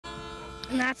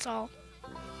and that's all.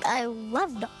 I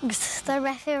love dogs. They're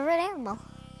my favorite animal.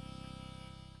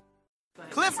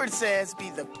 Clifford says be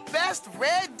the best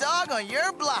red dog on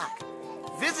your block.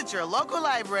 Visit your local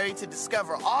library to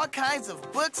discover all kinds of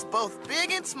books, both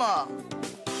big and small.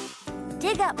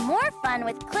 Dig up more fun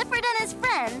with Clifford and his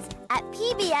friends at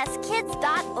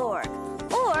pbskids.org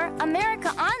or America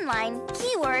Online,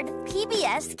 keyword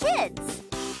PBS Kids.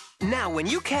 Now, when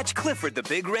you catch Clifford the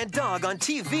big red dog on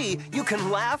TV, you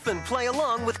can laugh and play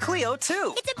along with Cleo,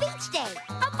 too. It's a beach day,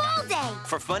 a ball day.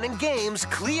 For fun and games,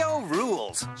 Cleo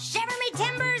rules. Shiver me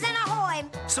timbers and ahoy.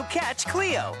 So catch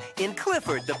Cleo in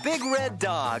Clifford the big red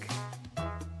dog.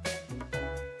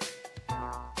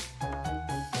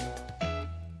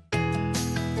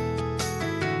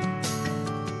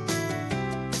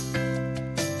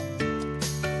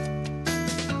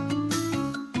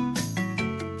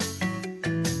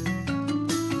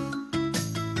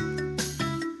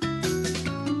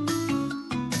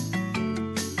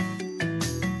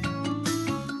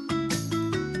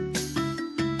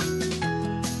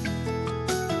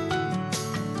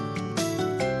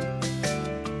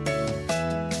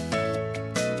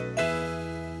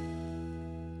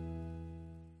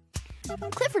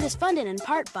 Clifford is funded in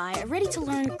part by a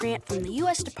ready-to-learn grant from the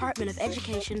U.S. Department of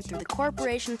Education through the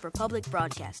Corporation for Public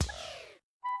Broadcasting.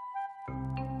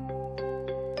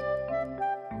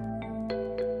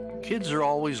 Kids are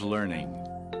always learning,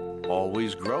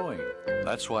 always growing.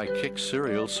 That's why Kick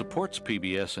Cereal supports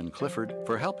PBS and Clifford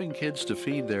for helping kids to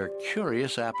feed their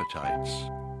curious appetites.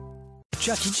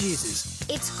 Chuck E. Cheese's.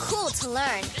 It's cool to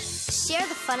learn. Share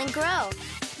the fun and grow.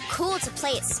 Cool to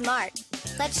play it smart.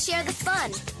 Let's share the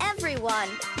fun, everyone.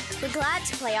 We're glad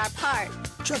to play our part.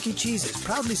 Chuck E. Cheese's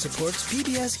proudly supports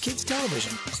PBS Kids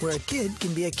Television, where a kid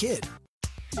can be a kid.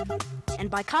 And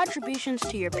by contributions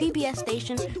to your PBS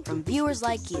station from viewers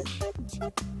like you.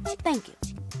 Thank you.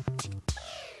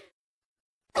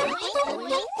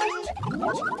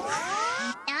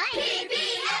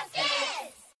 PBS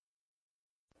Kids!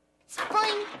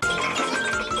 Spring!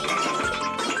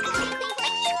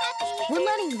 We're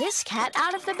letting this cat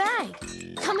out of the bag.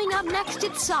 Coming up next,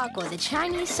 it's Sako, the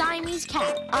Chinese Siamese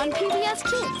cat, on PBS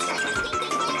Kids.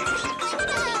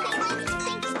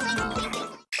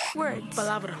 Words.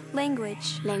 Palabra.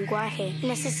 Language. Lenguaje.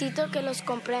 Necesito que los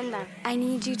comprendan. I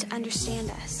need you to understand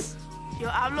us. Yo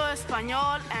hablo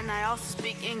español and I also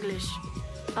speak English.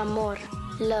 Amor.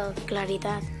 Love.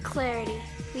 Claridad. Clarity.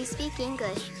 We speak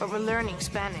English. But we're learning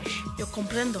Spanish. Yo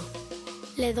comprendo.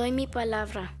 Le doy mi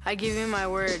palabra. I give you my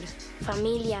word.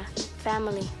 Familia.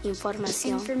 Family.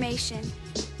 Información. Information.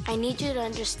 I need you to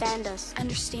understand us.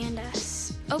 Understand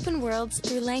us. Open worlds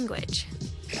through language.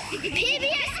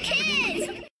 PBS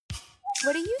Kids!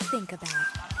 What do you think about?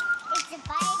 It's a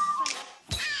bite from...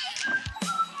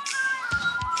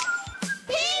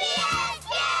 PBS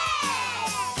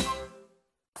Kids!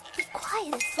 Be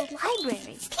quiet, it's the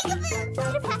library.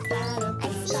 I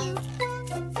see you.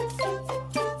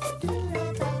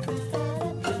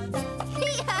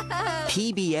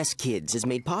 PBS Kids is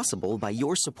made possible by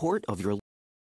your support of your